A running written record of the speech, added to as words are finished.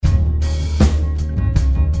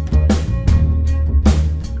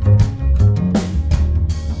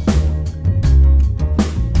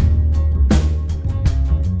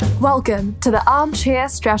Welcome to the Armchair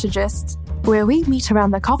Strategist, where we meet around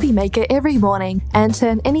the coffee maker every morning and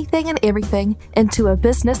turn anything and everything into a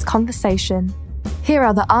business conversation. Here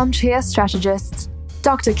are the Armchair Strategists,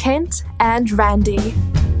 Dr. Kent and Randy.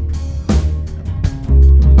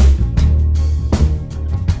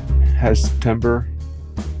 Has September,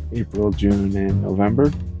 April, June, and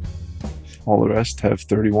November. All the rest have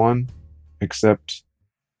 31, except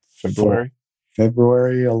February.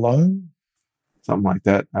 February alone? Something like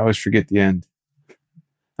that. I always forget the end.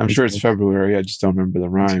 I'm sure it's February. I just don't remember the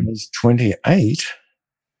rhyme. It's 28.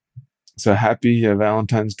 So happy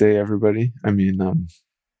Valentine's Day, everybody. I mean,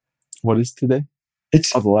 what is today?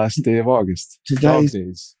 It's the last day of August. Today's Dog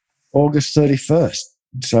days. August 31st.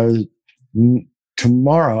 So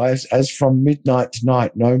tomorrow, as from midnight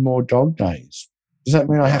tonight, no more dog days. Does that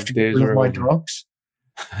mean I have to get rid of my dogs?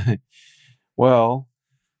 Well,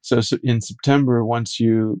 so in September, if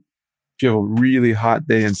you have a really hot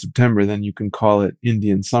day in September, then you can call it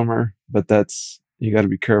Indian summer. But you got to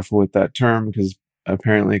be careful with that term because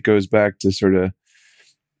apparently it goes back to sort of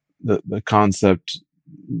the concept,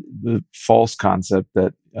 the false concept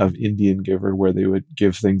of Indian giver, where they would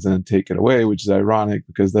give things and then take it away, which is ironic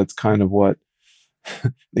because that's kind of what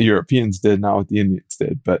the Europeans did, not what the Indians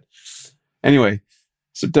did. But anyway,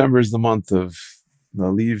 September is the month of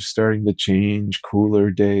the leaves starting to change,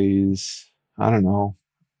 cooler days. I don't know.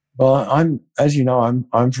 Well, as you know,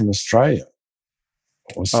 I'm from Australia,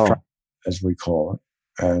 or as we call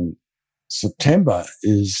it, and September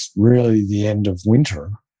is really the end of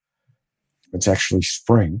winter. It's actually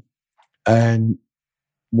spring, and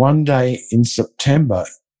one day in September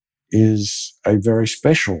is a very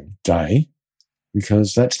special day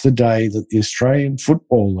because that's the day that the Australian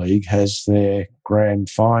Football League has their grand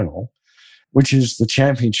final, which is the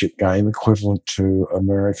championship game equivalent to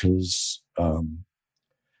America's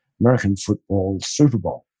American football Super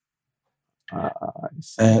Bowl.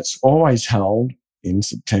 And it's always held in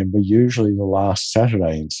September, usually the last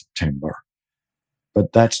Saturday in September.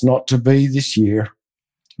 But that's not to be this year.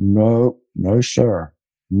 No, sir.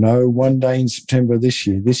 No one day in September this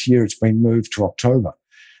year. This year it's been moved to October.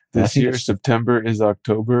 This year September is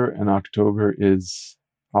October and October is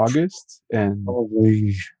August. And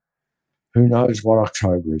probably who knows what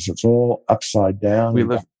October is. It's all upside down.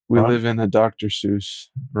 We live in a Dr. Seuss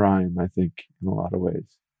rhyme, I think, in a lot of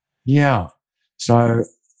ways. Yeah. So,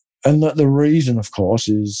 and the reason, of course,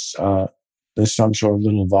 is there's some sort of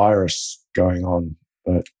little virus going on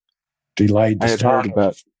that delayed the start of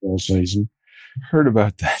the football season. Heard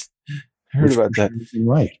about that.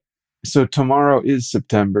 Right. So tomorrow is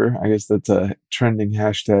September. I guess that's a trending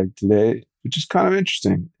hashtag today, which is kind of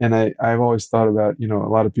interesting. And I've always thought about, a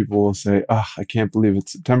lot of people will say, I can't believe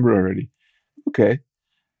it's September already. Okay.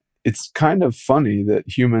 It's kind of funny that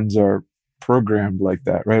humans are programmed like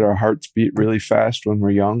that, right? Our hearts beat really fast when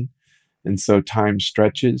we're young. And so time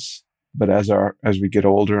stretches. But as we get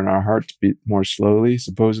older and our hearts beat more slowly,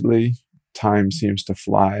 supposedly, time seems to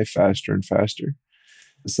fly faster and faster.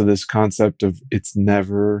 So this concept of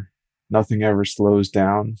nothing ever slows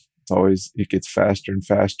down. It gets faster and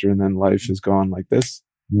faster. And then life is gone like this.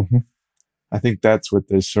 Mm-hmm. I think that's what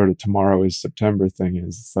this sort of tomorrow is September thing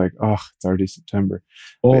is. It's like, it's already September.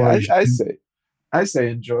 I say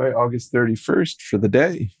enjoy August 31st for the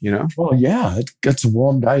day, Well, yeah, it's a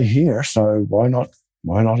warm day here, so why not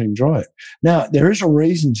enjoy it? Now, there is a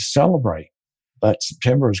reason to celebrate that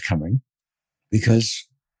September is coming because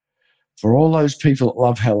for all those people that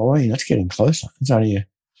love Halloween, it's getting closer. It's only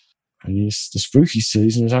the spooky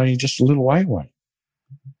season is only just a little way away.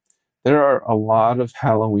 There are a lot of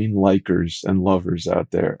Halloween likers and lovers out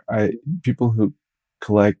there. People who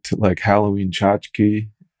collect like Halloween tchotchke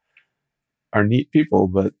are neat people,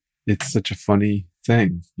 but it's such a funny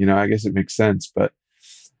thing. I guess it makes sense, but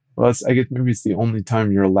I guess maybe it's the only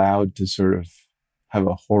time you're allowed to sort of have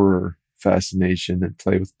a horror fascination and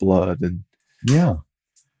play with blood and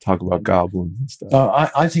talk about goblins and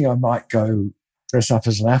stuff. I think I might go dress up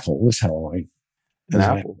as an apple this Halloween. An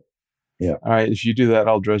apple? Yeah. All right. If you do that,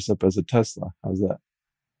 I'll dress up as a Tesla. How's that?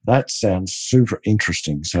 That sounds super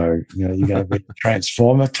interesting. So, you're going to be a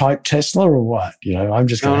Transformer type Tesla or what? I'm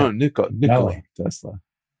just going Nikola Tesla.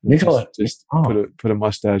 Nikola. Just put a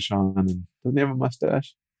mustache on. And doesn't he have a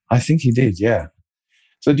mustache? I think he did. Yeah.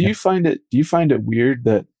 So do you find it weird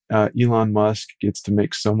that Elon Musk gets to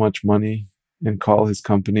make so much money and call his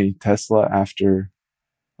company Tesla after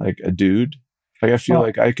like a dude? Like I feel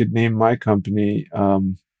like I could name my company,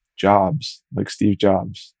 Jobs, like Steve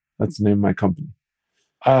Jobs. That's the name of my company.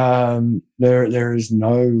 There is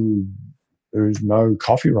no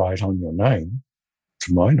copyright on your name,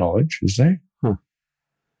 to my knowledge, is there? Huh.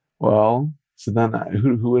 Well, So then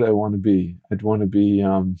who would I want to be? I'd want to be,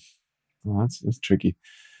 that's tricky.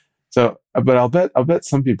 So, but I'll bet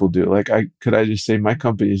some people do. Like could I just say my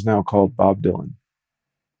company is now called Bob Dylan?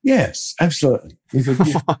 Yes, absolutely.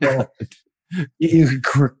 You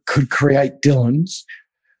could create Dylans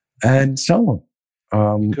and sell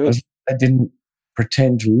them. As they didn't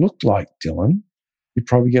pretend to look like Dylan, you'd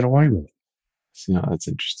probably get away with it. So, that's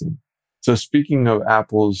interesting. So speaking of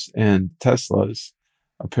Apples and Teslas,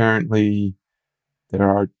 apparently there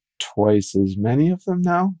are twice as many of them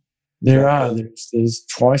now. There are. There's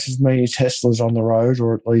twice as many Teslas on the road,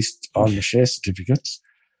 or at least on the share certificates.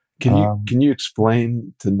 Can you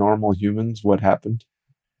explain to normal humans what happened?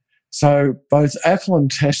 So both Apple and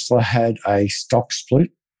Tesla had a stock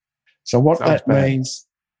split. So what that means...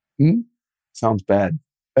 Sounds bad.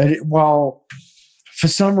 Well, for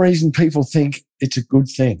some reason, people think it's a good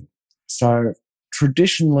thing. So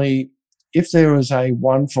traditionally, if there was a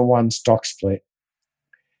 1-for-1 stock split,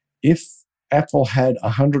 if Apple had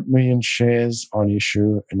 100 million shares on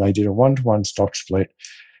issue and they did a 1-to-1 stock split,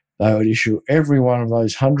 they would issue every one of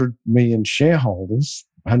those 100 million shareholders,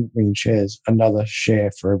 100 million shares, another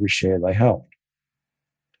share for every share they held.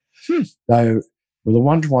 So with a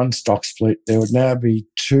 1-to-1 stock split, there would now be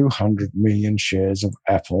 200 million shares of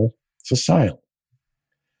Apple for sale.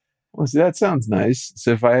 Well, see, that sounds nice.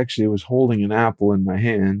 So if I actually was holding an apple in my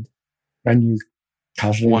hand, and you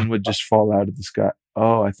cut it, one would just fall out of the sky.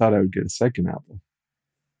 Oh, I thought I would get a second apple.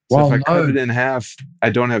 So if I cut it in half, I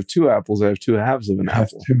don't have 2 apples. I have 2 halves of an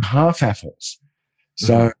apple. Have 2 half apples.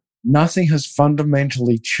 So nothing has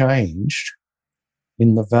fundamentally changed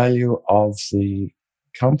in the value of the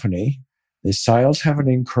company. Their sales haven't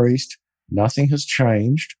increased. Nothing has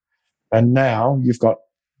changed. And now you've got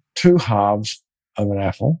 2 halves of an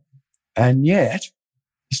apple. And yet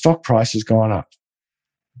the stock price has gone up.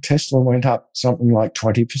 Tesla went up something like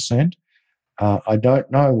 20%. I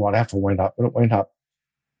don't know what Apple went up, but it went up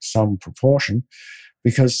some proportion,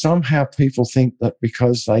 because somehow people think that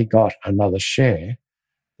because they got another share,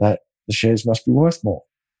 that the shares must be worth more.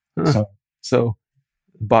 So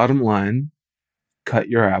bottom line, cut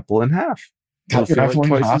your apple in half. Cut your apple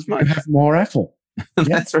in half, you have more apple.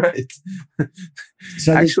 That's right.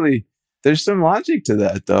 So actually, there's some logic to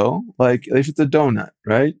that, though. Like if it's a donut,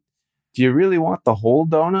 right? Do you really want the whole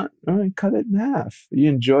donut? All right, cut it in half. You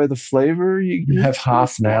enjoy the flavor. You have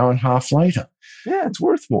half now and half later. Yeah, it's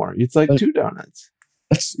worth more. It's like 2 donuts.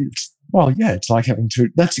 It's like having 2.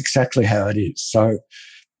 That's exactly how it is. So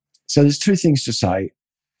there's 2 things to say.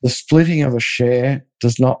 The splitting of a share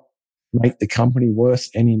does not make the company worth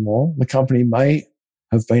any more. The company may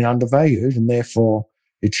have been undervalued, and therefore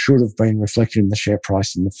it should have been reflected in the share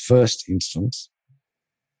price in the first instance.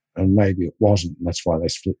 And maybe it wasn't, and that's why they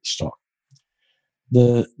split the stock.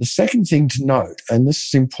 The second thing to note, and this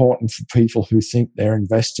is important for people who think they're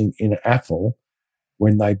investing in Apple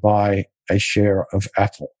when they buy a share of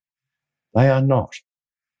Apple. They are not.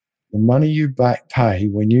 The money you pay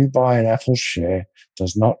when you buy an Apple share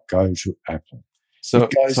does not go to Apple. So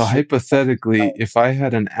hypothetically, if I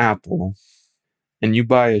had an apple and you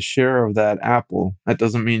buy a share of that apple, that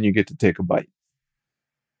doesn't mean you get to take a bite.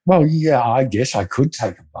 Well, yeah, I guess I could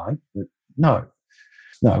take a bite, but no.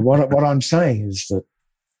 What I'm saying is that,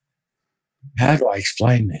 how do I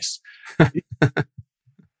explain this?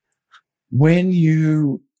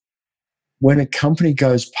 When a company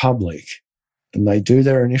goes public and they do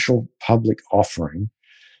their initial public offering,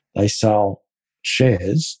 they sell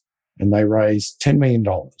shares and they raise $10 million.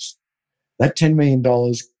 That $10 million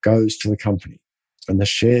goes to the company, and the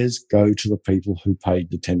shares go to the people who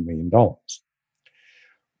paid the $10 million.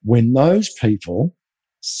 When those people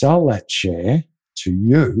sell that share to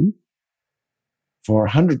you for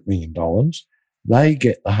 $100 million, they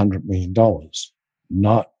get the $100 million,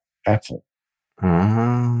 not Apple.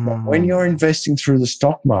 But when you're investing through the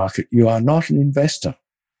stock market, you are not an investor.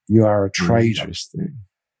 You are a trader. Interesting.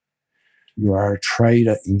 You are a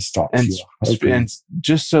trader in stocks. And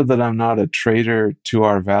just so that I'm not a traitor to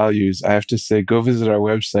our values, I have to say, go visit our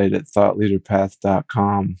website at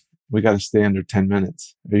thoughtleaderpath.com. We got to stay under 10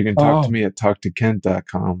 minutes. Or you can talk to me at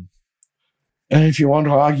talktokent.com. And if you want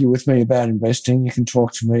to argue with me about investing, you can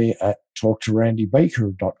talk to me at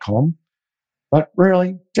talktorandybaker.com. But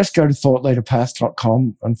really, just go to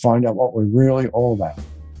thoughtleaderpath.com and find out what we're really all about.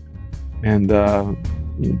 And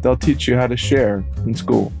they'll teach you how to share in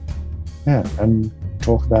school. Yeah, and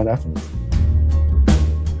talk about Apple.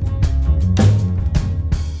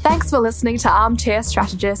 Thanks for listening to Armchair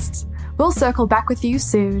Strategists. We'll circle back with you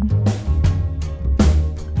soon.